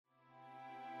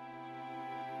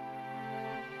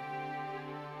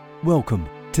Welcome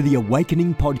to the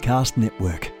Awakening Podcast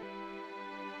Network.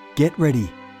 Get ready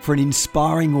for an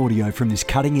inspiring audio from this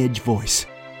cutting-edge voice.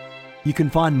 You can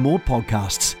find more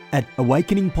podcasts at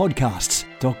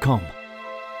awakeningpodcasts.com.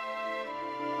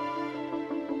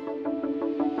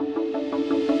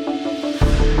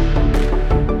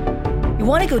 You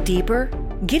want to go deeper?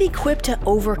 Get equipped to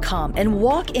overcome and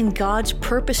walk in God's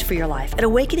purpose for your life at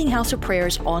Awakening House of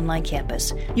Prayer's online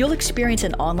campus. You'll experience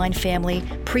an online family,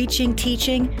 preaching,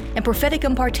 teaching, and prophetic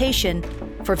impartation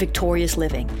for victorious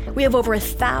living. We have over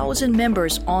 1,000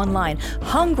 members online,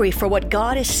 hungry for what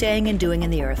God is saying and doing in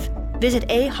the earth. Visit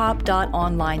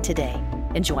ahop.online today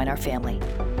and join our family.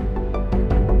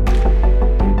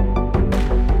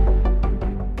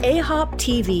 AHOP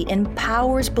TV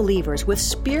empowers believers with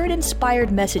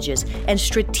Spirit-inspired messages and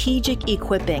strategic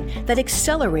equipping that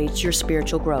accelerates your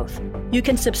spiritual growth. You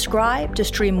can subscribe to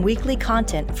stream weekly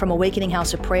content from Awakening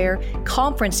House of Prayer,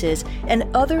 conferences, and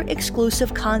other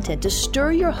exclusive content to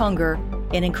stir your hunger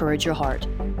and encourage your heart.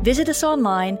 Visit us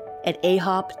online at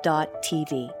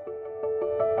ahop.tv.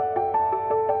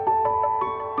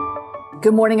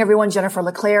 Good morning, everyone. Jennifer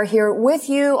LeClaire here with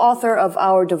you, author of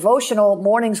our devotional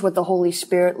Mornings with the Holy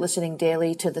Spirit, listening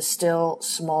daily to the still,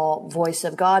 small voice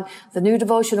of God. The new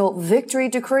devotional, Victory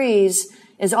Decrees,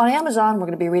 is on Amazon. We're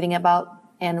going to be reading about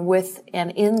and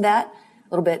in that a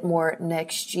little bit more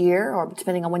next year, or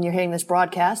depending on when you're hearing this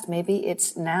broadcast, maybe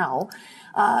it's now.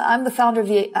 I'm the founder of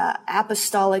the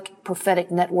Apostolic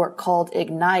Prophetic Network called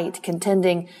Ignite,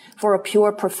 contending for a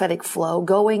pure prophetic flow,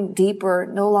 going deeper,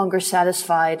 no longer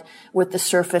satisfied with the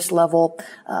surface level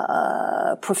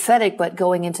prophetic, but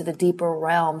going into the deeper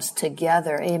realms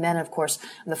together. Amen. Of course,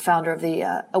 I'm the founder of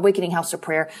the Awakening House of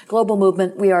Prayer Global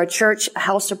Movement. We are a church, a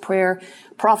house of prayer,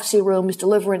 prophecy rooms,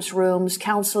 deliverance rooms,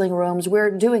 counseling rooms.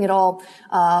 We're doing it all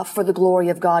for the glory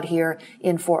of God here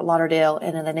in Fort Lauderdale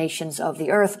and in the nations of the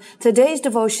earth. Today's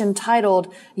devotion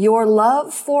titled, Your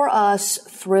Love for Us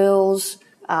Thrills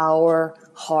Our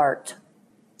Heart.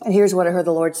 And here's what I heard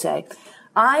the Lord say.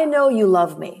 I know you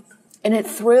love me, and it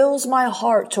thrills my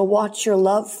heart to watch your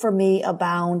love for me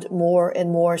abound more and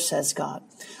more, says God.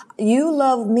 You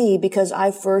love me because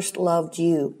I first loved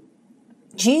you.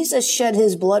 Jesus shed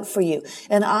his blood for you,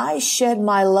 and I shed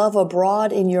my love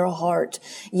abroad in your heart.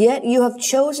 Yet you have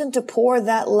chosen to pour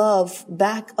that love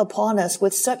back upon us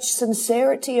with such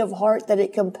sincerity of heart that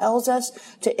it compels us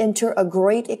to enter a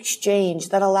great exchange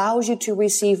that allows you to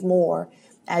receive more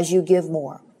as you give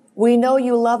more. We know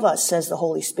you love us, says the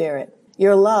Holy Spirit.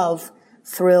 Your love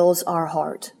thrills our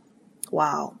heart.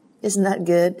 Wow. Isn't that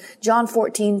good? John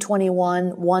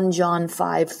 14:21, 1 John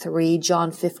 5:3,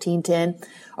 John 15:10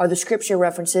 are the scripture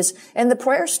references. And the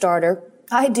prayer starter,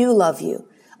 I do love you.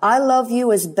 I love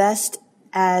you as best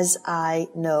as I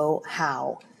know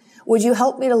how. Would you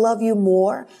help me to love you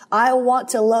more? I want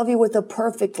to love you with a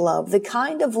perfect love, the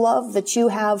kind of love that you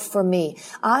have for me.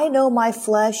 I know my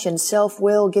flesh and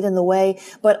self-will get in the way,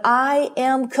 but I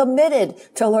am committed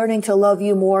to learning to love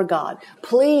you more, God.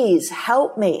 Please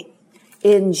help me.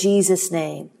 In Jesus'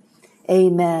 name,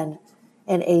 amen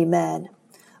and amen.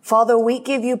 Father, we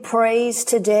give you praise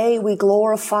today. We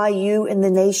glorify you in the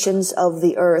nations of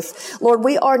the earth. Lord,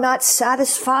 we are not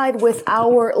satisfied with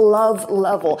our love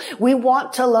level. We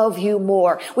want to love you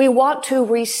more. We want to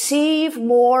receive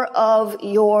more of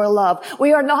your love.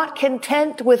 We are not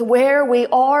content with where we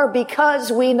are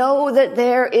because we know that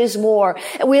there is more.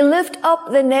 And we lift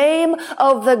up the name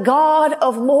of the God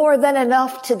of more than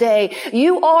enough today.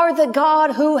 You are the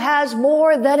God who has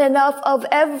more than enough of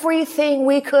everything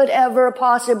we could ever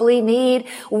possibly need,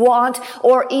 want,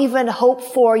 or even hope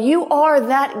for. You are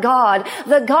that God,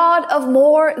 the God of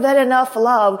more than enough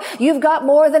love. You've got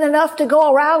more than enough to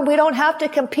go around. We don't have to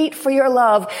compete for your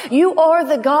love. You are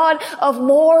the God of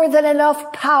more than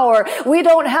enough power. We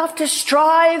don't have to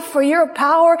strive for your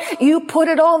power. You put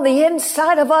it on the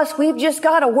inside of us. We've just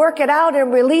got to work it out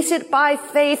and release it by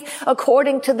faith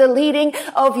according to the leading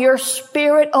of your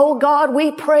Spirit. Oh God, we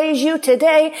praise you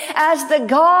today as the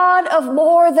God of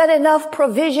more than enough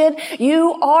provision.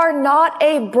 You are not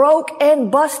a broke and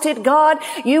busted God.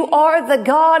 You are the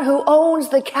God who owns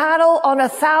the cattle on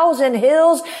 1,000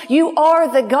 hills. You are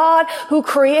the God who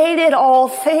created all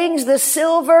things. The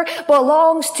silver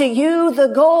belongs to you. The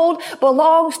gold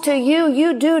belongs to you.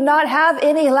 You do not have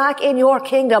any lack in your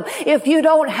kingdom. If you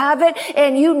don't have it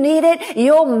and you need it,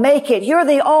 you'll make it. You're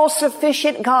the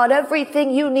all-sufficient God.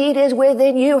 Everything you need is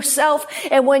within yourself.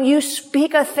 And when you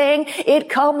speak a thing, it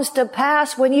comes to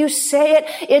pass. When you say it,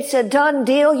 It's a done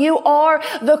deal. You are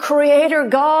the Creator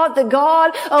God, the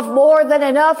God of more than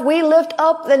enough. We lift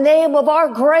up the name of our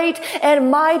great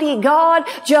and mighty God,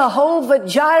 Jehovah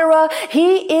Jireh.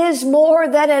 He is more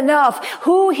than enough.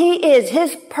 Who He is,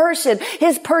 His person,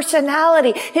 His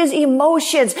personality, His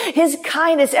emotions, His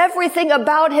kindness, everything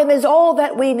about Him is all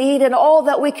that we need and all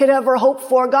that we could ever hope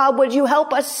for. God, would you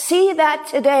help us see that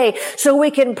today so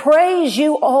we can praise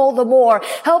you all the more.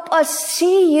 Help us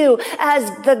see you as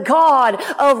the God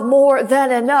of more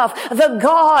than enough, the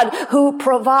God who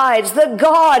provides, the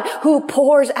God who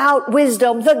pours out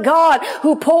wisdom, the God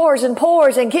who pours and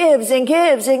pours and gives and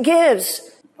gives and gives.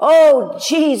 Oh,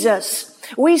 Jesus,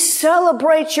 we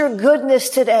celebrate your goodness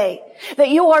today, that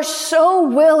you are so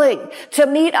willing to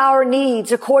meet our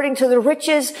needs according to the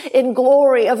riches in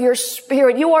glory of your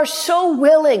Spirit. You are so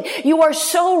willing. You are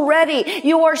so ready.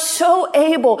 You are so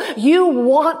able. You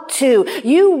want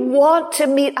to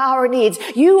meet our needs.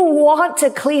 You want to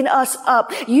clean us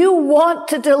up. You want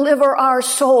to deliver our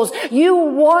souls. You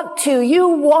want to.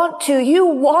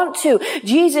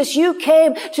 Jesus, you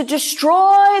came to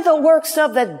destroy the works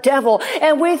of the devil.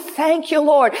 And we thank you,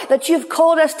 Lord, that you've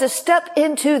called us to step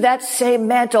into that same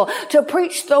mantle, to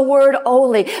preach the word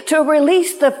only, to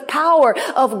release the power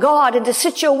of God into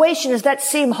situations that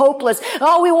seem hopeless.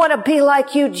 Oh, we want to be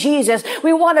like you, Jesus.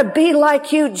 We want to be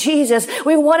like you, Jesus.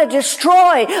 We want to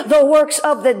destroy the works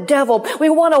of the devil. We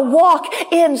want to walk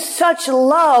in such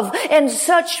love and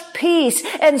such peace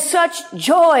and such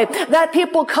joy that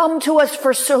people come to us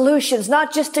for solutions,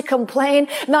 not just to complain,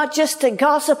 not just to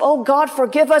gossip. Oh God,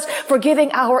 forgive us for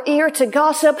giving our ear to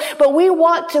gossip, but we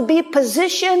want to be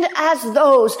positioned as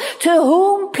those to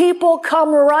whom people come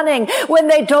running when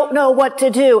they don't know what to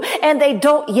do and they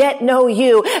don't yet know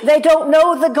you. They don't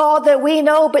know the God that we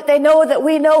know, but they know that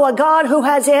we know a God who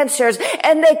has answers,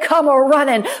 and they come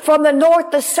running from the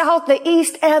north, the south, the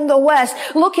east, and the west,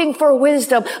 looking for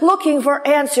wisdom, looking for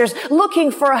answers, looking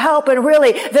for help, and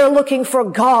really they're looking for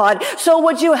God. So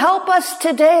would you help us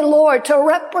today, Lord, to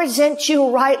represent you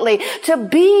rightly, to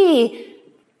be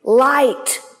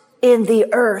light in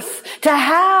the earth, to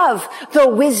have the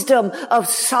wisdom of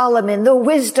Solomon, the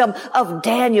wisdom of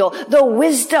Daniel, the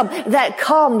wisdom that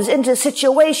comes into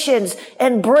situations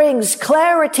and brings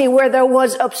clarity where there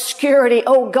was obscurity.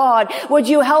 Oh God, would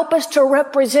you help us to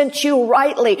represent you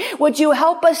rightly? Would you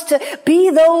help us to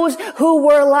be those who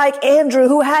were like Andrew,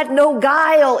 who had no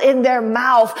guile in their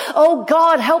mouth? Oh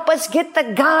God, help us get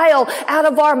the guile out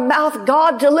of our mouth.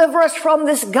 God, deliver us from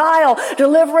this guile.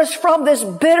 Deliver us from this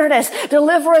bitterness.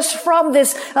 Deliver us from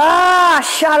this,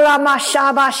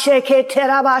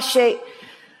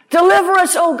 deliver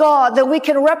us, oh God, that we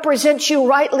can represent you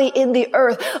rightly in the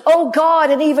earth. Oh God,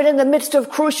 and even in the midst of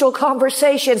crucial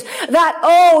conversations, that,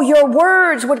 oh, your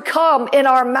words would come in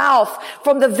our mouth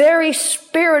from the very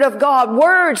Spirit of God,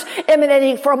 words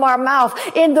emanating from our mouth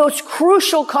in those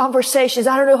crucial conversations.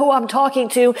 I don't know who I'm talking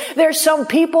to. There's some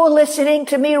people listening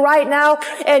to me right now,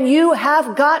 and you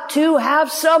have got to have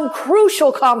some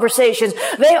crucial conversations.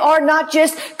 They are not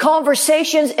just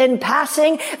conversations in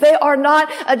passing. They are not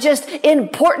just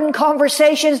important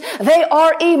conversations. They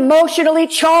are emotionally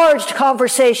charged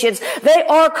conversations. They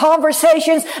are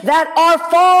conversations that are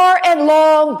far and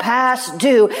long past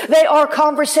due. They are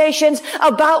conversations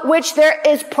about which there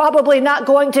is probably not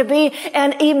going to be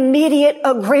an immediate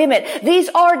agreement. These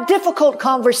are difficult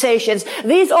conversations.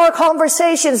 These are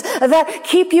conversations that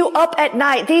keep you up at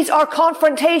night. These are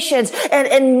confrontations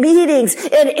and meetings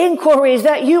and inquiries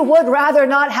that you would rather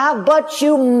not have, but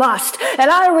you must. And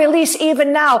I release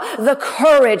even now the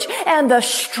courage and the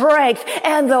strength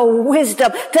and the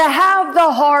wisdom to have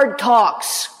the hard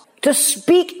talks, to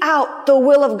speak out the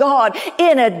will of God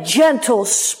in a gentle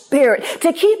spirit,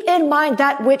 to keep in mind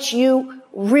that which you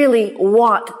really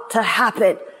want to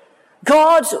happen.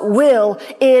 God's will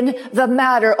in the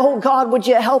matter. Oh God, would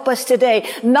you help us today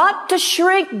not to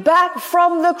shrink back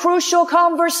from the crucial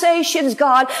conversations,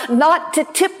 God, not to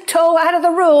tiptoe out of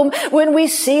the room when we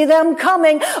see them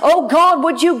coming. Oh God,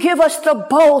 would you give us the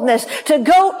boldness to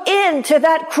go into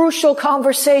that crucial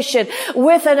conversation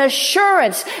with an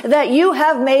assurance that you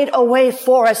have made a way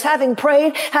for us, having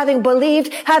prayed, having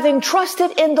believed, having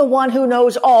trusted in the one who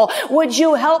knows all. Would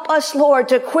you help us, Lord,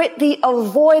 to quit the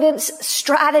avoidance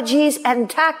strategies strategies and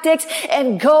tactics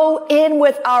and go in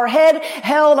with our head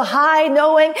held high,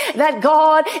 knowing that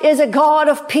God is a God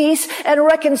of peace and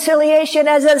reconciliation.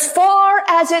 As far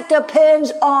as it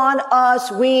depends on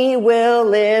us, we will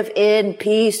live in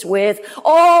peace with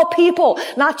all people,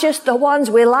 not just the ones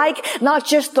we like, not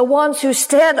just the ones who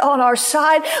stand on our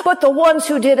side, but the ones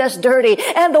who did us dirty,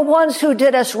 and the ones who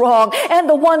did us wrong, and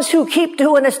the ones who keep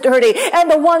doing us dirty, and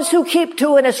the ones who keep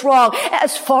doing us wrong.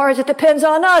 As far as it depends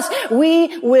on us,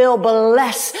 we will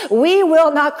bless. We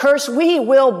will not curse. We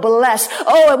will bless.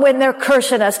 Oh, and when they're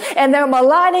cursing us and they're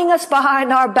maligning us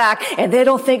behind our back and they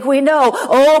don't think we know.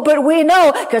 Oh, but we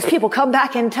know, because people come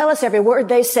back and tell us every word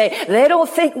they say. They don't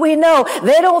think we know.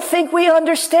 They don't think we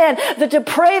understand the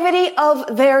depravity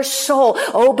of their soul.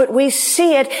 Oh, but we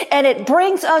see it, and it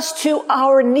brings us to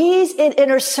our knees in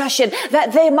intercession,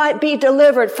 that they might be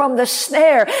delivered from the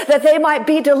snare, that they might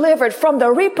be delivered from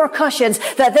the repercussions,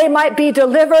 that they might be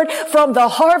delivered from the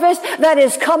harvest that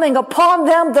is coming upon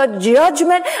them, the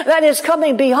judgment that is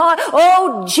coming beyond.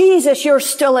 Oh, Jesus, you're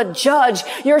still a judge.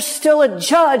 You're still a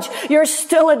judge. You're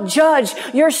still a judge.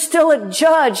 You're still a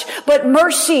judge. But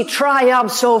mercy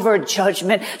triumphs over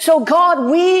judgment. So God,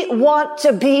 we want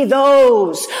to be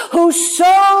those who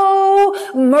sow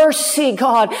mercy,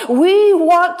 God. We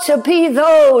want to be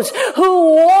those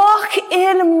who walk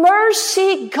in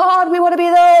mercy, God. We want to be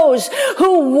those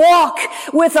who walk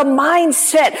with a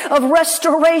mindset of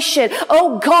restoration.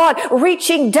 Oh God,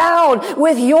 reaching down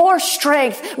with your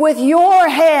strength, with your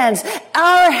hands,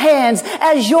 our hands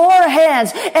as your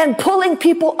hands, and pulling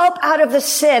people up out of the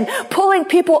sin, pulling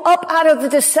people up out of the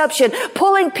deception,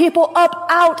 pulling people up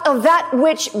out of that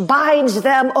which binds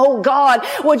them. Oh God,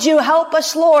 would you help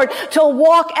us, Lord, to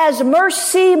walk as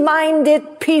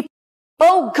mercy-minded people.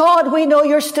 Oh God, we know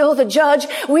you're still the judge.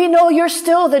 We know you're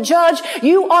still the judge.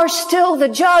 You are still the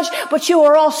judge, but you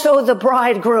are also the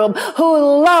bridegroom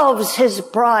who loves his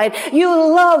bride. You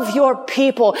love your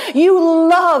people. You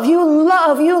love.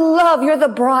 You're the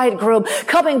bridegroom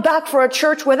coming back for a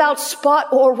church without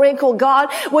spot or wrinkle. God,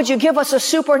 would you give us a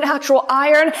supernatural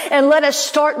iron and let us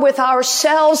start with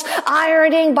ourselves,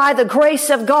 ironing by the grace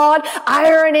of God,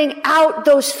 ironing out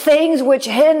those things which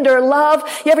hinder love.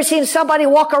 You ever seen somebody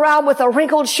walk around with a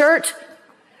wrinkled shirt?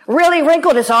 Really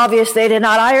wrinkled. It's obvious they did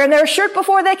not iron their shirt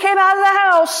before they came out of the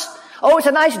house. Oh, it's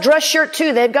a nice dress shirt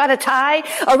too. They've got a tie,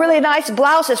 a really nice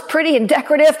blouse. It's pretty and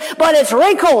decorative, but it's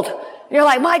wrinkled. You're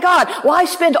like, my God, why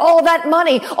spend all that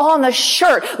money on the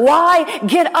shirt? Why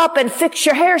get up and fix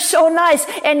your hair so nice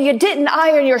and you didn't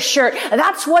iron your shirt?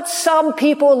 That's what some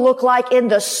people look like in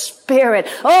the spirit.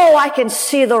 Oh, I can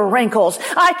see the wrinkles.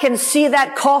 I can see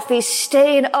that coffee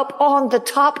stain up on the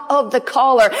top of the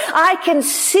collar. I can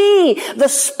see the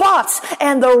spots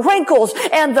and the wrinkles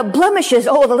and the blemishes.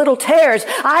 Oh, the little tears.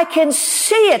 I can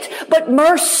see it. But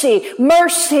mercy,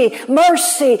 mercy,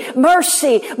 mercy,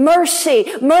 mercy, mercy,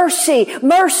 mercy,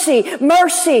 mercy,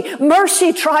 mercy,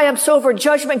 mercy triumphs over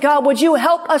judgment. God, would you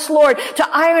help us, Lord, to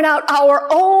iron out our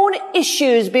own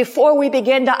issues before we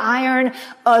begin to iron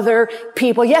other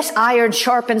people. Yes, iron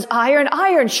sharpens iron,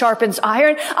 iron sharpens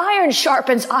iron, iron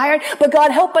sharpens iron, but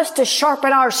God, help us to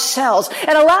sharpen ourselves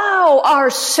and allow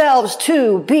ourselves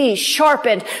to be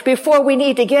sharpened before we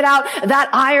need to get out that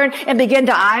iron and begin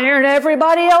to iron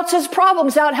everybody else's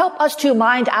problems out. Help us to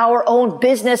mind our own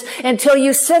business until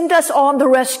you send us on the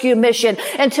rescue mission,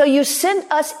 until you send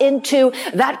us into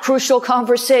that crucial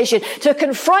conversation to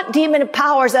confront demon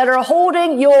powers that are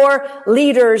holding your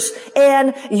leaders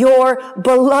and your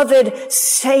beloved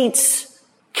saints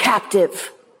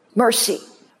captive. Mercy.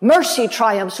 Mercy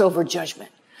triumphs over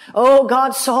judgment. Oh,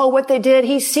 God saw what they did.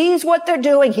 He sees what they're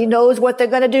doing. He knows what they're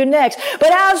going to do next.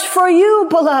 But as for you,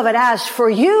 beloved, as for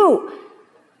you,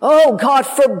 oh, God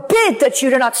forbid that you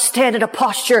do not stand in a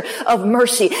posture of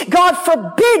mercy. God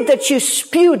forbid that you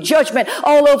spew judgment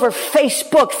all over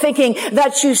Facebook thinking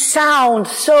that you sound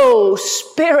so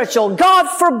spiritual. God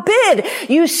forbid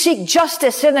you seek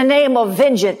justice in the name of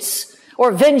vengeance,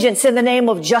 or vengeance in the name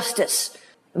of justice.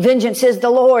 Vengeance is the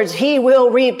Lord's. He will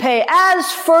repay.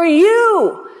 As for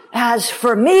you, as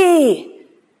for me,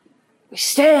 we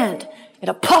stand in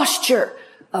a posture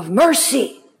of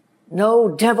mercy. No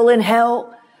devil in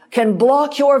hell can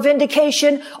block your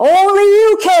vindication. Only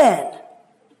you can.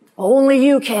 Only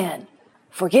you can.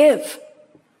 Forgive.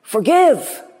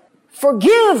 Forgive.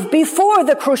 Forgive before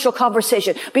the crucial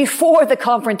conversation, before the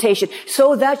confrontation,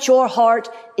 so that your heart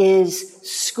is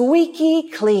squeaky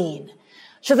clean,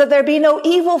 so that there be no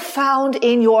evil found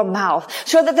in your mouth,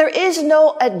 so that there is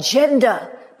no agenda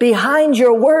behind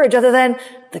your words other than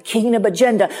the kingdom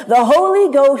agenda, the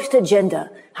Holy Ghost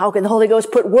agenda. How can the Holy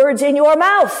Ghost put words in your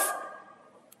mouth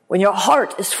when your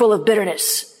heart is full of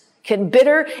bitterness Can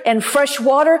bitter and fresh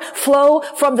water flow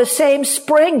from the same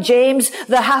spring? James,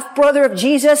 the half-brother of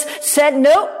Jesus, said,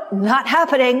 no, not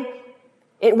happening.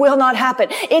 It will not happen.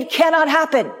 It cannot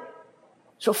happen.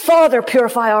 So Father,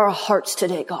 purify our hearts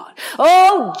today, God.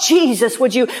 Oh, Jesus,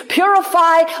 would you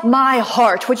purify my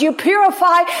heart? Would you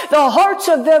purify the hearts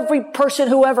of every person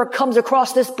who ever comes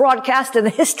across this broadcast in the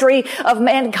history of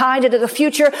mankind into the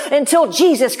future until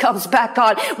Jesus comes back,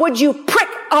 God? Would you prick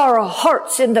our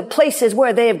hearts in the places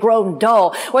where they have grown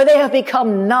dull, where they have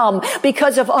become numb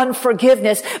because of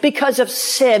unforgiveness, because of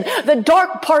sin, the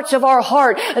dark parts of our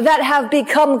heart that have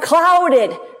become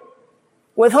clouded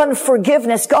with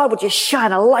unforgiveness? God, would you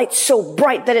shine a light so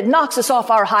bright that it knocks us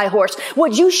off our high horse?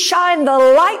 Would you shine the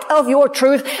light of your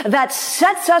truth that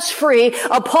sets us free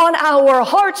upon our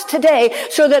hearts today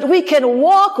so that we can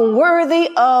walk worthy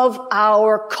of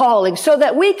our calling, so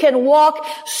that we can walk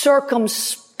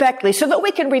circumspectly, so that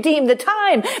we can redeem the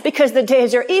time because the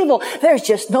days are evil. There's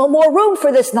just no more room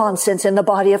for this nonsense in the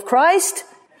body of Christ.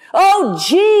 Oh,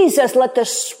 Jesus, let the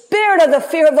spirit of the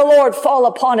fear of the Lord fall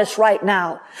upon us right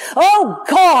now. Oh,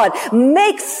 God,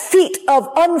 make feet of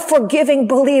unforgiving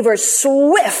believers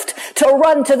swift to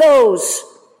run to those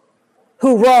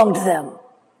who wronged them.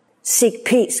 Seek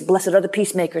peace. Blessed are the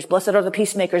peacemakers. Blessed are the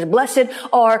peacemakers. Blessed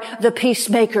are the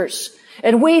peacemakers.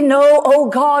 And we know, oh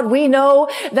God, we know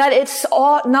that it's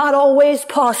not always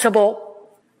possible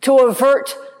to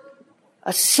avert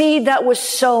a seed that was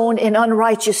sown in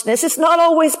unrighteousness. It's not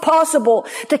always possible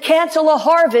to cancel a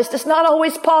harvest. It's not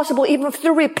always possible, even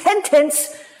through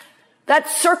repentance, that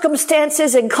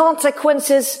circumstances and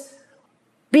consequences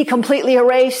be completely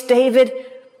erased. David,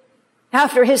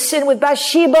 after his sin with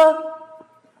Bathsheba,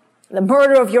 the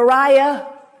murder of Uriah,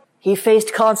 he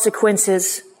faced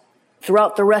consequences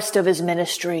throughout the rest of his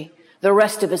ministry, the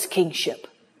rest of his kingship.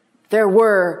 There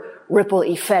were ripple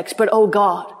effects, but oh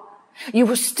God,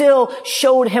 you still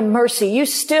showed him mercy. You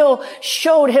still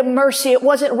showed him mercy. It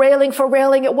wasn't railing for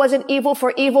railing. It wasn't evil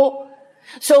for evil.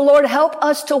 So Lord, help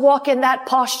us to walk in that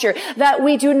posture that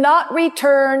we do not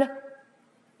return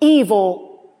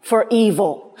evil for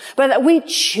evil, but that we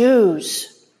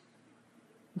choose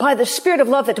by the Spirit of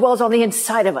love that dwells on the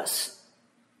inside of us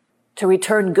to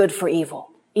return good for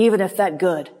evil, even if that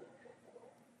good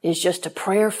is just a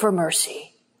prayer for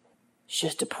mercy. It's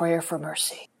just a prayer for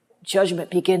mercy. Judgment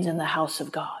begins in the house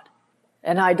of God.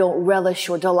 And I don't relish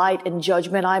or delight in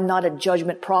judgment. I'm not a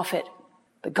judgment prophet,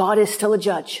 but God is still a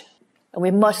judge. And we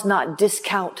must not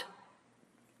discount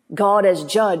God as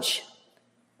judge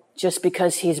just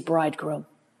because he's bridegroom,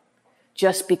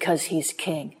 just because he's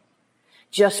king,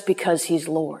 just because he's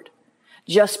Lord,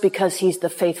 just because he's the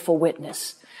faithful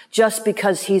witness, just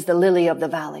because he's the lily of the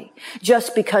valley,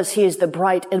 just because he is the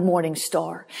bright and morning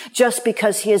star, just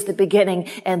because he is the beginning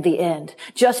and the end,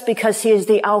 just because he is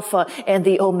the Alpha and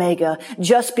the Omega,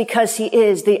 just because he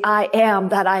is the I am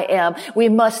that I am. We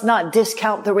must not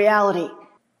discount the reality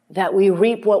that we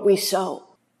reap what we sow.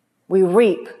 We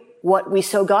reap what we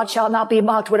sow. God shall not be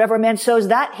mocked. Whatever man sows,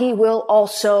 that he will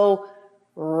also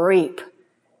reap.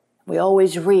 We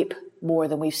always reap more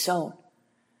than we've sown.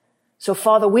 So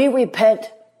Father, we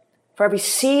repent for every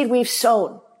seed we've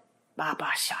sown that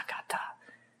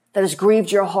has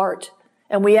grieved your heart.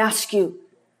 And we ask you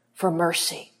for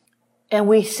mercy. And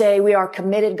we say we are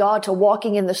committed, God, to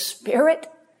walking in the Spirit,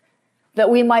 that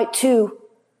we might too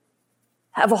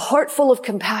have a heart full of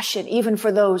compassion, even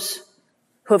for those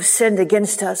who have sinned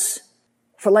against us.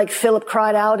 For like Philip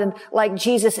cried out and like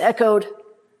Jesus echoed,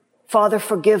 Father,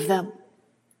 forgive them,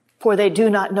 for they do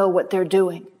not know what they're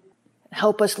doing.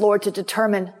 Help us, Lord, to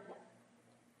determine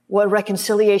what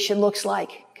reconciliation looks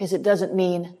like, because it doesn't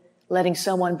mean letting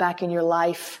someone back in your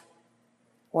life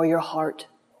or your heart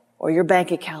or your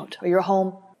bank account or your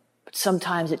home. But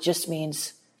sometimes it just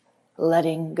means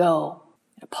letting go,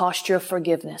 a posture of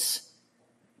forgiveness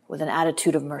with an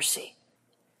attitude of mercy.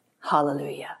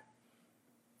 Hallelujah.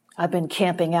 I've been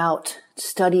camping out,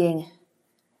 studying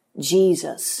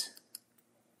Jesus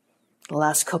the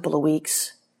last couple of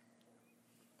weeks.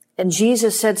 And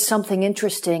Jesus said something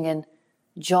interesting in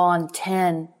John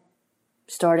 10,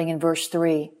 starting in verse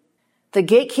 3. The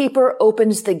gatekeeper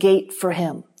opens the gate for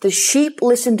him. The sheep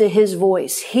listen to his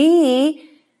voice. He,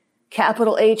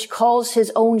 capital H, calls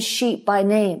his own sheep by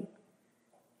name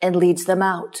and leads them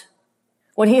out.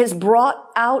 When he has brought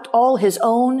out all his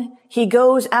own, he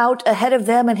goes out ahead of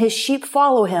them and his sheep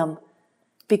follow him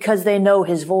because they know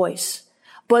his voice.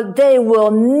 But they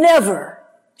will never,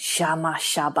 Shama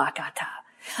Shabakata,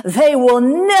 they will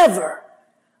never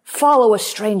follow a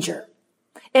stranger.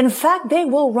 In fact, they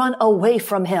will run away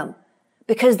from him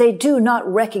because they do not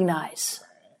recognize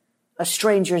a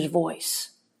stranger's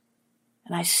voice.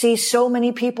 And I see so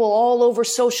many people all over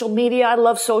social media. I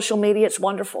love social media. It's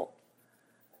wonderful.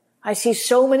 I see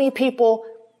so many people,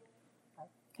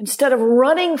 instead of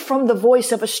running from the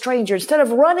voice of a stranger, instead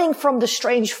of running from the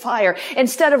strange fire,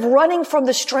 instead of running from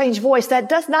the strange voice that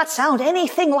does not sound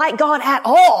anything like God at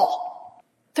all,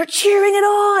 they're cheering it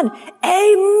on.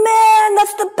 Amen.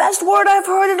 That's the best word I've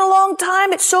heard in a long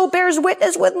time. It so bears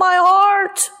witness with my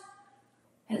heart.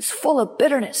 And it's full of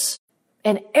bitterness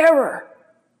and error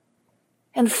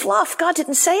and fluff. God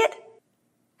didn't say it.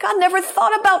 God never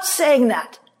thought about saying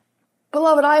that.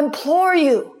 Beloved, I implore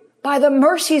you, by the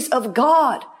mercies of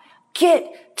God,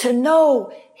 get to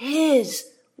know His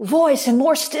voice, and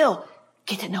more still,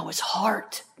 get to know His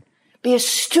heart. Be a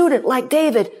student like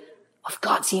David of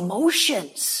God's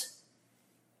emotions.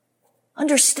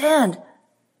 Understand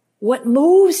what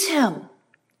moves Him.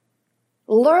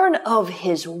 Learn of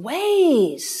His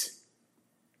ways.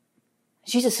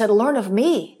 Jesus said, learn of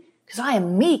me, because I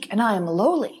am meek and I am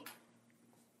lowly.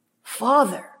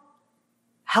 Father,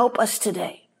 help us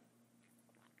today.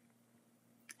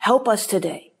 Help us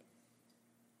today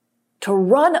to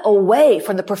run away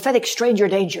from the prophetic stranger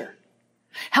danger.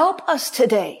 Help us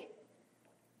today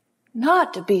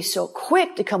not to be so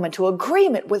quick to come into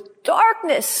agreement with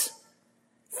darkness,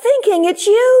 thinking it's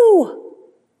you.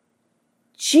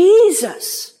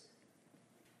 Jesus,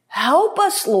 help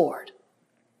us, Lord,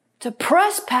 to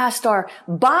press past our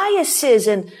biases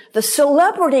and the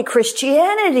celebrity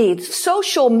Christianity,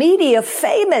 social media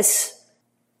famous.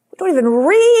 We don't even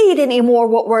read anymore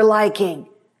what we're liking.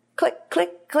 Click,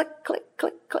 click, click, click,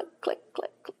 click, click, click,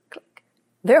 click, click, click.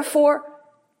 Therefore,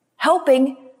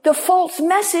 helping the false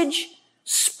message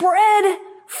spread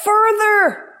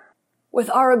further with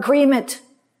our agreement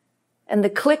and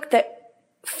the click that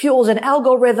fuels an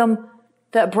algorithm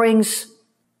that brings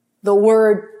the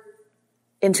word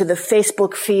into the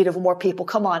Facebook feed of more people.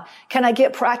 Come on. Can I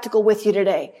get practical with you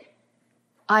today?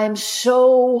 I am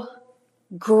so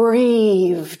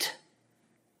grieved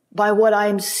by what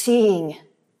I'm seeing.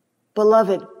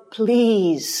 Beloved,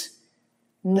 please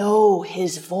know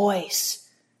His voice,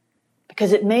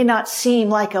 because it may not seem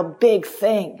like a big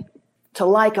thing to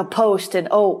like a post and,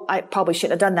 oh, I probably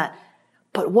shouldn't have done that.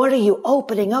 But what are you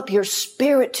opening up your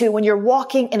spirit to when you're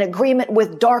walking in agreement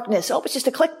with darkness? Oh, it's just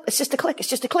a click. It's just a click. It's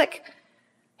just a click.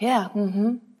 Yeah.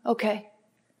 Okay.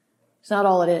 It's not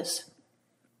all it is.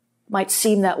 Might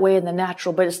seem that way in the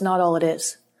natural, but it's not all it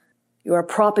is. You're a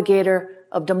propagator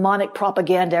of demonic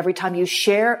propaganda every time you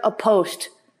share a post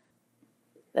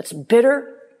that's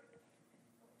bitter,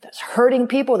 that's hurting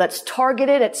people, that's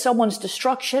targeted at someone's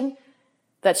destruction,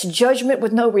 that's judgment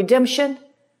with no redemption.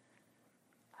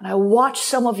 And I watch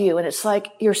some of you, and it's like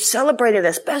you're celebrating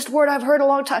this best word I've heard in a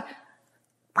long time.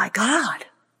 My God.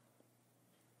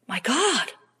 My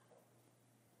God.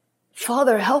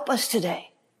 Father, help us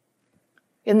today.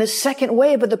 In this second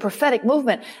wave of the prophetic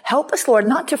movement, help us, Lord,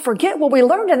 not to forget what we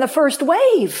learned in the first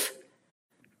wave.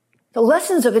 The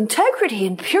lessons of integrity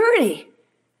and purity.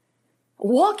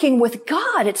 Walking with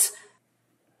God. It's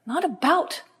not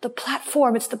about the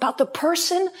platform. It's about the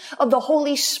person of the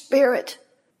Holy Spirit.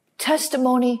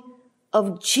 Testimony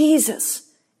of Jesus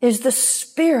is the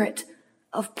spirit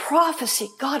of prophecy.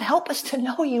 God, help us to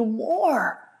know you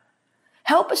more.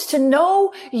 Help us to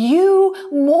know you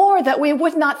more, that we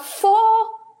would not fall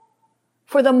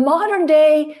for the modern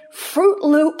day Fruit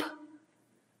Loop,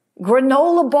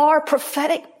 granola bar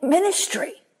prophetic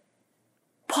ministry,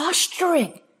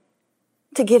 posturing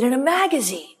to get in a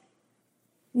magazine.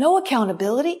 No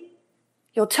accountability.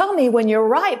 You'll tell me when you're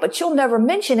right, but you'll never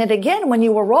mention it again when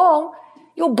you were wrong.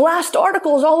 You'll blast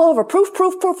articles all over. Proof,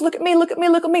 proof, proof. Look at me, look at me,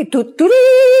 look at me.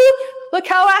 Look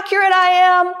how accurate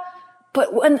I am.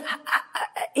 But what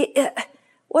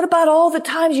about all the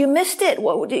times you missed it?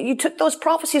 You took those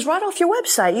prophecies right off your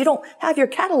website. You don't have your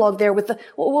catalog there with the,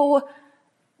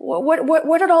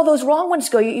 where did all those wrong ones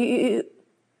go?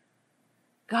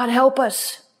 God, help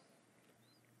us.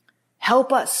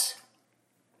 Help us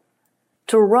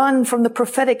to run from the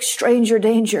prophetic stranger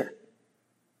danger.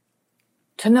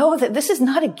 To know that this is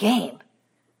not a game.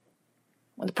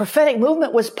 When the prophetic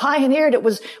movement was pioneered, it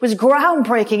was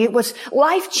groundbreaking. It was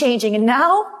life-changing. And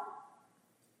now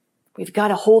we've got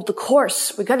to hold the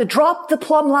course. We've got to drop the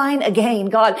plumb line again.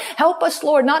 God, help us,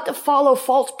 Lord, not to follow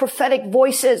false prophetic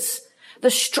voices,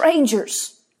 the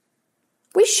strangers.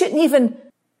 We shouldn't even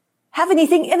have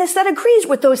anything in us that agrees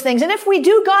with those things. And if we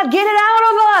do, God, get it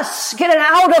out of us. Get it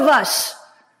out of us.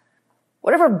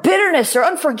 Whatever bitterness or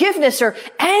unforgiveness or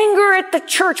anger at the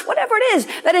church, whatever it is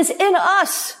that is in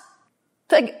us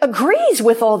that agrees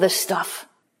with all this stuff.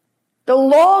 The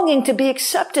longing to be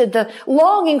accepted, the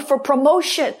longing for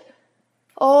promotion.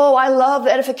 Oh, I love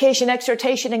edification,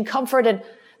 exhortation, and comfort. And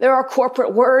there are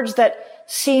corporate words that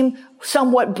seem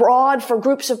somewhat broad for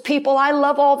groups of people. I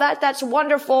love all that. That's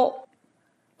wonderful.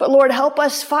 But Lord, help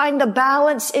us find the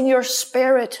balance in your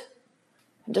Spirit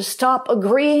and to stop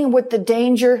agreeing with the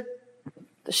danger,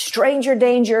 the stranger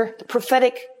danger, the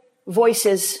prophetic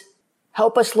voices.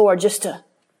 Help us, Lord, just to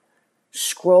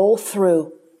scroll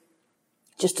through.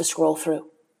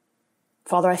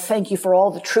 Father, I thank you for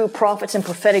all the true prophets and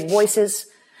prophetic voices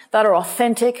that are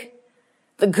authentic.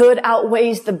 The good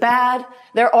outweighs the bad.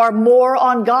 There are more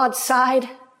on God's side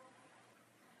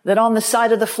than on the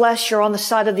side of the flesh or on the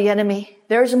side of the enemy.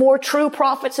 There's more true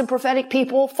prophets and prophetic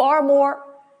people, far more.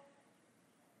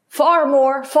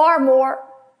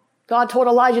 God told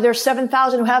Elijah there are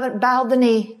 7,000 who haven't bowed the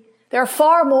knee. There are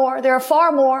far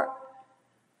more.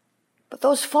 But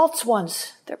those false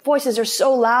ones, their voices are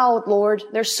so loud, Lord.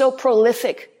 They're so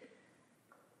prolific.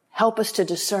 Help us to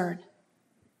discern.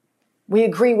 We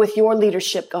agree with your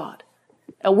leadership, God.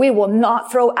 And we will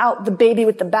not throw out the baby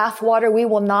with the bathwater. We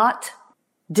will not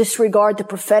disregard the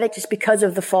prophetic just because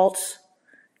of the false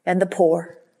and the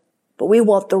poor. But we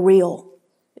want the real.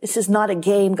 This is not a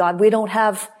game, God. We don't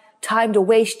have time to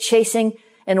waste chasing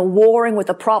and warring with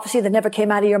a prophecy that never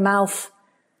came out of your mouth.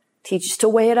 Teach us to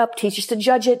weigh it up. Teach us to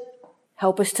judge it.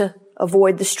 Help us to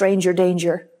avoid the stranger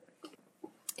danger.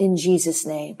 In Jesus'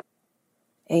 name.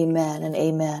 Amen and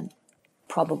amen.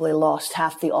 Probably lost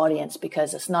half the audience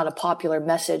because it's not a popular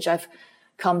message. I've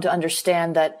come to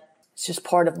understand that it's just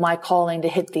part of my calling to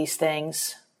hit these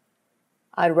things.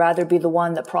 I'd rather be the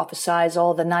one that prophesies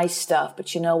all the nice stuff.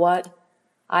 But you know what?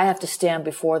 I have to stand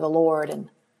before the Lord and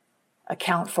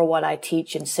account for what I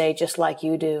teach and say just like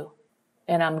you do.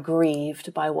 And I'm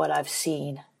grieved by what I've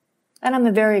seen. And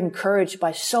I'm very encouraged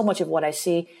by so much of what I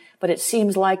see, but it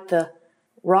seems like the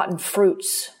rotten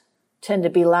fruits tend to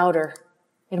be louder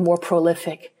and more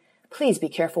prolific. Please be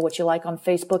careful what you like on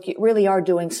Facebook. You really are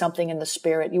doing something in the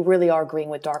spirit. You really are agreeing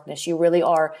with darkness. You really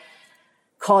are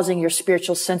causing your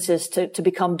spiritual senses to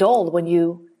become dulled when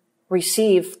you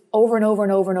receive over and over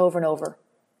and over and over and over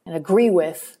and agree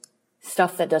with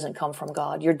stuff that doesn't come from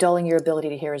God. You're dulling your ability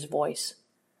to hear his voice.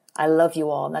 I love you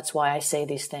all, and that's why I say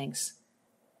these things.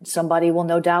 Somebody will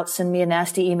no doubt send me a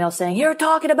nasty email saying, you're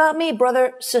talking about me,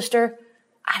 brother, sister.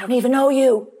 I don't even know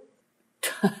you.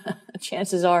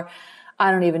 Chances are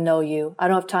I don't even know you. I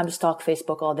don't have time to stalk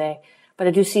Facebook all day, but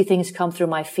I do see things come through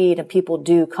my feed and people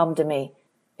do come to me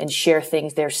and share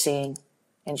things they're seeing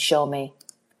and show me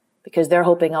because they're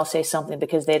hoping I'll say something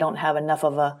because they don't have enough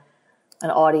of an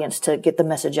audience to get the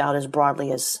message out as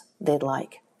broadly as they'd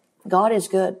like. God is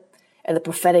good and the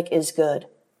prophetic is good.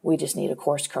 We just need a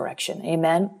course correction.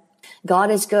 Amen. God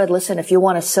is good. Listen, if you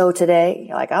want to sow today,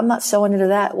 you're like, I'm not sowing into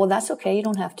that. Well, that's okay. You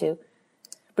don't have to.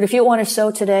 But if you want to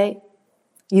sow today,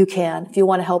 you can. If you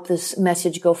want to help this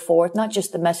message go forth, not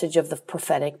just the message of the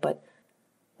prophetic, but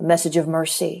the message of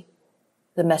mercy,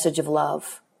 the message of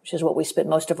love, which is what we spent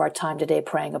most of our time today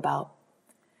praying about.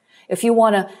 If you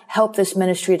want to help this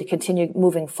ministry to continue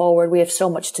moving forward, we have so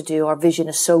much to do. Our vision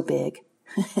is so big.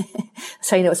 That's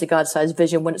how you know it's a God-sized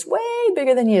vision when it's way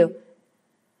bigger than you.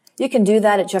 You can do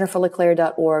that at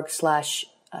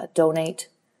jenniferleclaire.org/donate.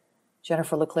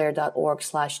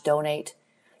 jenniferleclaire.org/donate.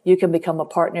 You can become a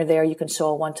partner there. You can sow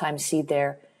a one-time seed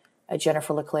there at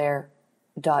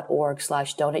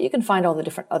jenniferleclaire.org/donate. You can find all the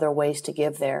different other ways to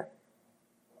give there.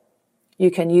 You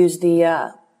can use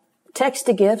the text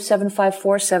to give,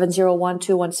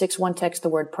 754-701-2161. Text the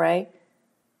word pray.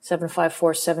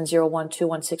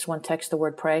 754-701-2161. Text the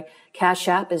word pray. Cash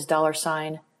App is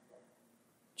 $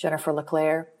 Jennifer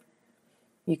LeClaire.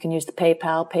 You can use the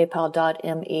PayPal,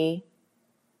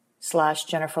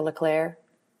 paypal.me/Jennifer LeClaire.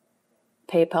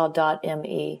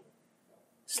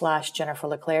 paypal.me/Jennifer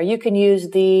LeClaire. You can use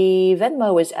the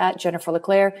Venmo is at Jennifer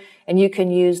LeClaire, and you can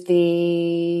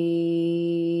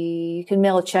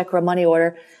mail a check or a money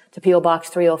order to P.O. Box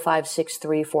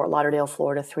 30563, Fort Lauderdale,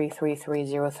 Florida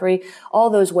 33303. All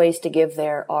those ways to give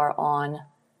there are on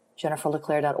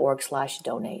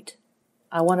jenniferleclaire.org/donate.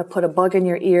 I want to put a bug in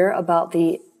your ear about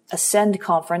the Ascend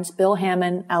Conference. Bill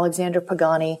Hammond, Alexander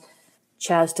Pagani,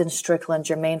 Chaston Strickland,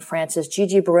 Jermaine Francis,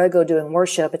 Gigi Borrego doing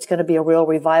worship. It's going to be a real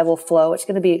revival flow. It's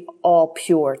going to be all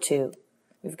pure too.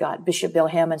 We've got Bishop Bill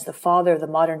Hammond's the father of the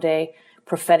modern day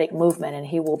prophetic movement, and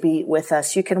he will be with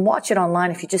us. You can watch it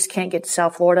online if you just can't get to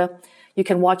South Florida. You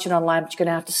can watch it online, but you're going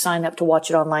to have to sign up to watch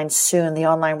it online soon. The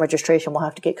online registration will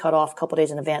have to get cut off a couple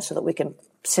days in advance so that we can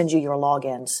send you your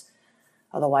logins.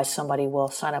 Otherwise, somebody will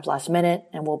sign up last minute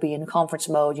and we'll be in conference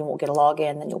mode. You won't get a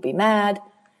login, then you'll be mad.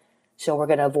 So we're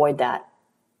going to avoid that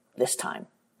this time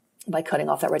by cutting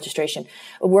off that registration.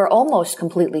 We're almost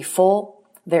completely full.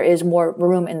 There is more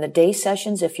room in the day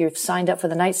sessions. If you've signed up for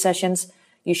the night sessions,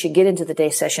 you should get into the day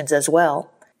sessions as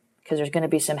well, because there's going to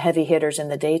be some heavy hitters in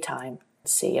the daytime.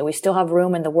 Let's see. And we still have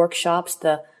room in the workshops.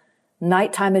 The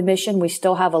nighttime admission, we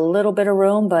still have a little bit of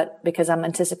room, but because I'm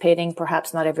anticipating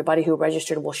perhaps not everybody who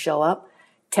registered will show up,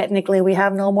 technically we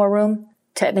have no more room.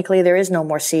 Technically there is no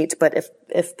more seats, but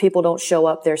if people don't show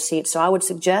up, there's seats. So I would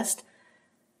suggest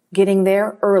getting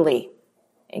there early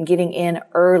and getting in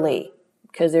early,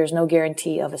 because there's no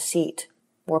guarantee of a seat.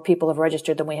 More people have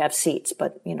registered than we have seats,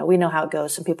 but we know how it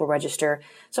goes. Some people register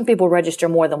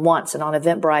more than once, and on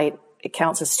Eventbrite, it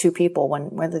counts as two people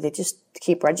whether they just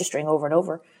keep registering over and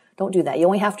over. Don't do that. You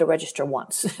only have to register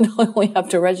once. You only have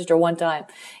to register one time.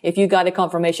 If you got a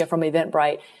confirmation from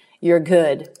Eventbrite, you're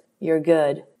good. You're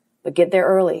good. But get there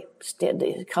early.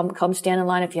 Come stand in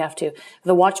line if you have to.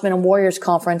 The Watchmen and Warriors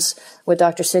Conference with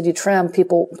Dr. Cindy Trim,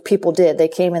 people did. They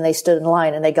came and they stood in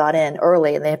line and they got in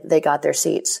early and they got their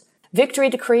seats. Victory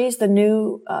Decrees, the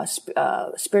new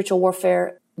spiritual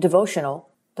warfare devotional.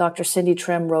 Dr. Cindy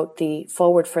Trim wrote the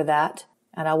foreword for that.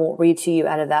 And I won't read to you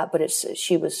out of that, but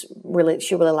she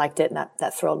really liked it, and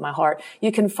that thrilled my heart. You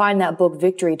can find that book,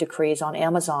 Victory Decrees, on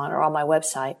Amazon or on my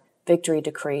website, Victory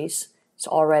Decrees. It's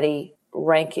already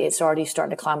starting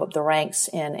to climb up the ranks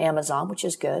in Amazon, which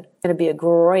is good. It's going to be a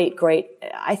great,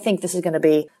 I think this is going to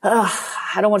be,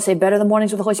 I don't want to say better than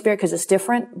Mornings with the Holy Spirit because it's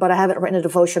different, but I haven't written a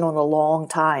devotional in a long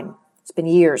time. It's been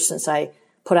years since I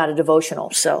put out a devotional.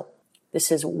 So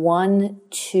this is one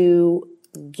to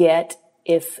get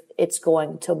if it's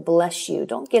going to bless you.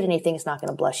 Don't get anything that's not going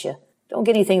to bless you. Don't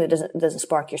get anything that doesn't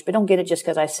spark your spirit. Don't get it just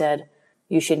because I said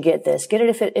you should get this. Get it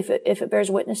if it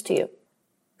bears witness to you.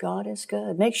 God is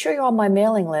good. Make sure you're on my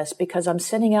mailing list, because I'm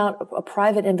sending out a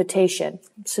private invitation.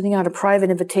 I'm sending out a private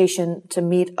invitation to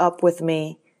meet up with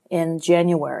me in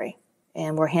January.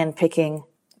 And we're handpicking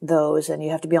those, and you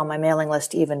have to be on my mailing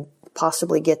list to even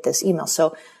possibly get this email.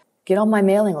 So get on my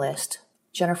mailing list,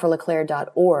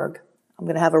 jenniferleclaire.org. I'm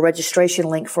going to have a registration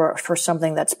link for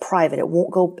something that's private. It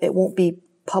won't be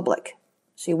public.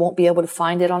 So you won't be able to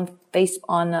find it on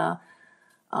the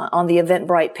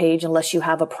Eventbrite page unless you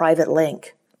have a private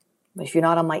link. But if you're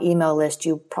not on my email list,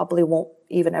 you probably won't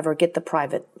even ever get the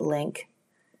private link.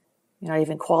 You're not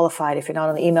even qualified if you're not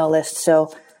on the email list.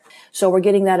 So we're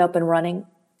getting that up and running,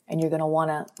 and you're going to want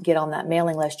to get on that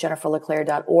mailing list,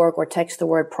 jenniferleclaire.org, or text the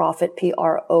word prophet,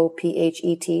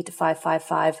 PROPHET, to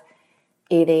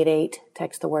 555-888.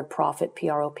 Text the word prophet,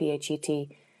 PROPHET,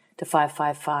 to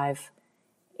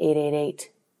 555-888.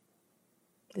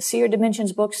 The Seer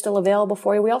Dimensions book still available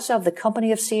for you. We also have the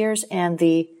Company of Seers and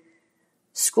the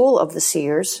School of the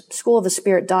Seers. School of the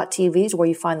Spirit.tv is where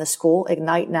you find the school.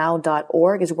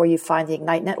 IgniteNow.org is where you find the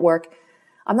Ignite Network.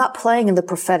 I'm not playing in the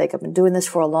prophetic. I've been doing this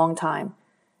for a long time.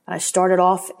 And I started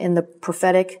off in the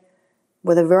prophetic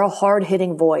with a very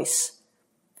hard-hitting voice.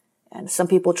 And some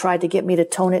people tried to get me to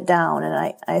tone it down.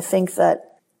 And I think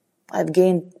that I've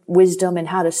gained wisdom in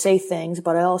how to say things,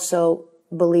 but I also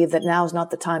believe that now is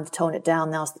not the time to tone it down.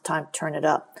 Now's the time to turn it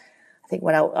up. I think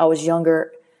when I was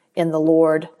younger in the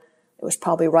Lord, it was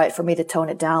probably right for me to tone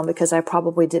it down, because I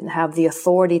probably didn't have the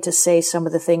authority to say some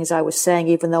of the things I was saying,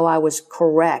 even though I was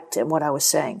correct in what I was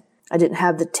saying. I didn't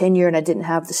have the tenure, and I didn't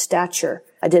have the stature.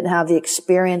 I didn't have the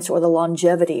experience or the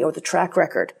longevity or the track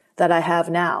record that I have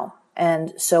now.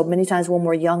 And so many times when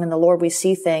we're young in the Lord, we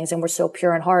see things and we're so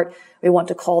pure in heart, we want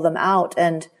to call them out.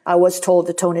 And I was told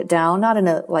to tone it down, not in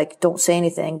a, don't say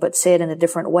anything, but say it in a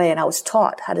different way. And I was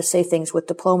taught how to say things with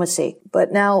diplomacy.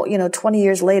 But now, 20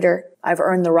 years later, I've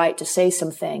earned the right to say some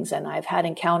things, and I've had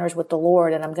encounters with the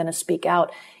Lord, and I'm going to speak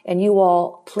out. And you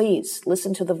all, please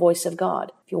listen to the voice of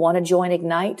God. If you want to join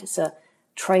Ignite, it's a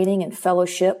training and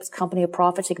fellowship. It's Company of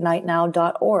Prophets,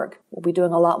 IgniteNow.org. We'll be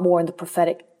doing a lot more in the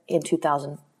prophetic in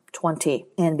 2020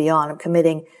 and beyond. I'm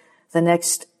committing the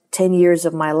next 10 years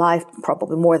of my life,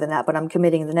 probably more than that, but I'm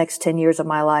committing the next 10 years of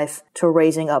my life to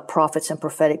raising up prophets and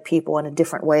prophetic people in a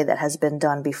different way that has been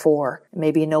done before.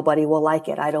 Maybe nobody will like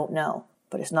it. I don't know.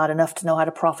 But it's not enough to know how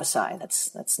to prophesy.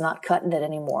 That's not cutting it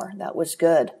anymore. That was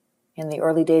good. In the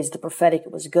early days of the prophetic,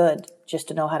 it was good just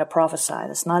to know how to prophesy.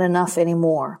 That's not enough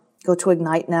anymore. Go to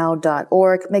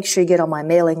IgniteNow.org. Make sure you get on my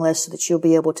mailing list so that you'll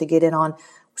be able to get in on.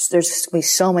 There's going to be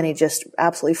so many just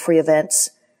absolutely free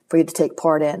events for you to take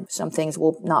part in. Some things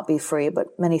will not be free,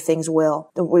 but many things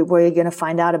will. Where you're going to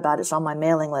find out about it's on my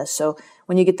mailing list. So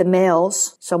when you get the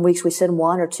mails, some weeks we send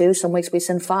 1 or 2, some weeks we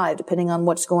send 5, depending on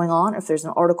what's going on. If there's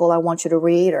an article I want you to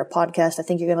read, or a podcast I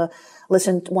think you're going to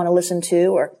want to listen to,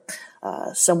 or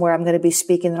somewhere I'm going to be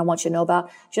speaking that I want you to know about,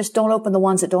 just don't open the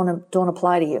ones that don't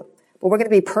apply to you. But we're going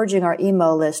to be purging our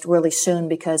email list really soon,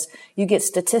 because you get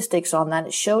statistics on that.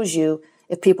 It shows you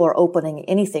if people are opening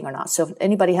anything or not. So if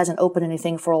anybody hasn't opened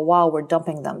anything for a while, we're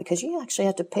dumping them because you actually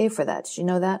have to pay for that. Did you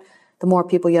know that? The more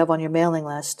people you have on your mailing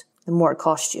list, the more it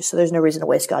costs you. So there's no reason to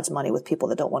waste God's money with people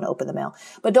that don't want to open the mail.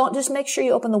 But just make sure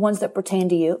you open the ones that pertain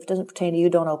to you. If it doesn't pertain to you,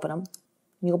 don't open them.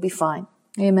 You'll be fine.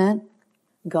 Amen.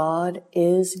 God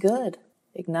is good.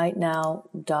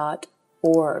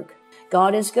 IgniteNow.org.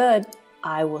 God is good.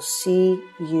 I will see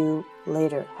you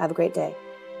later. Have a great day.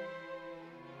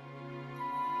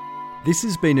 This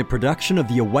has been a production of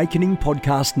the Awakening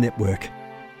Podcast Network.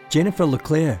 Jennifer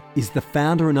LeClaire is the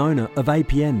founder and owner of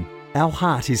APN. Our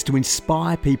heart is to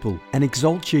inspire people and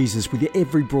exalt Jesus with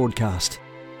every broadcast.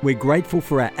 We're grateful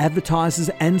for our advertisers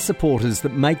and supporters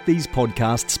that make these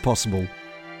podcasts possible.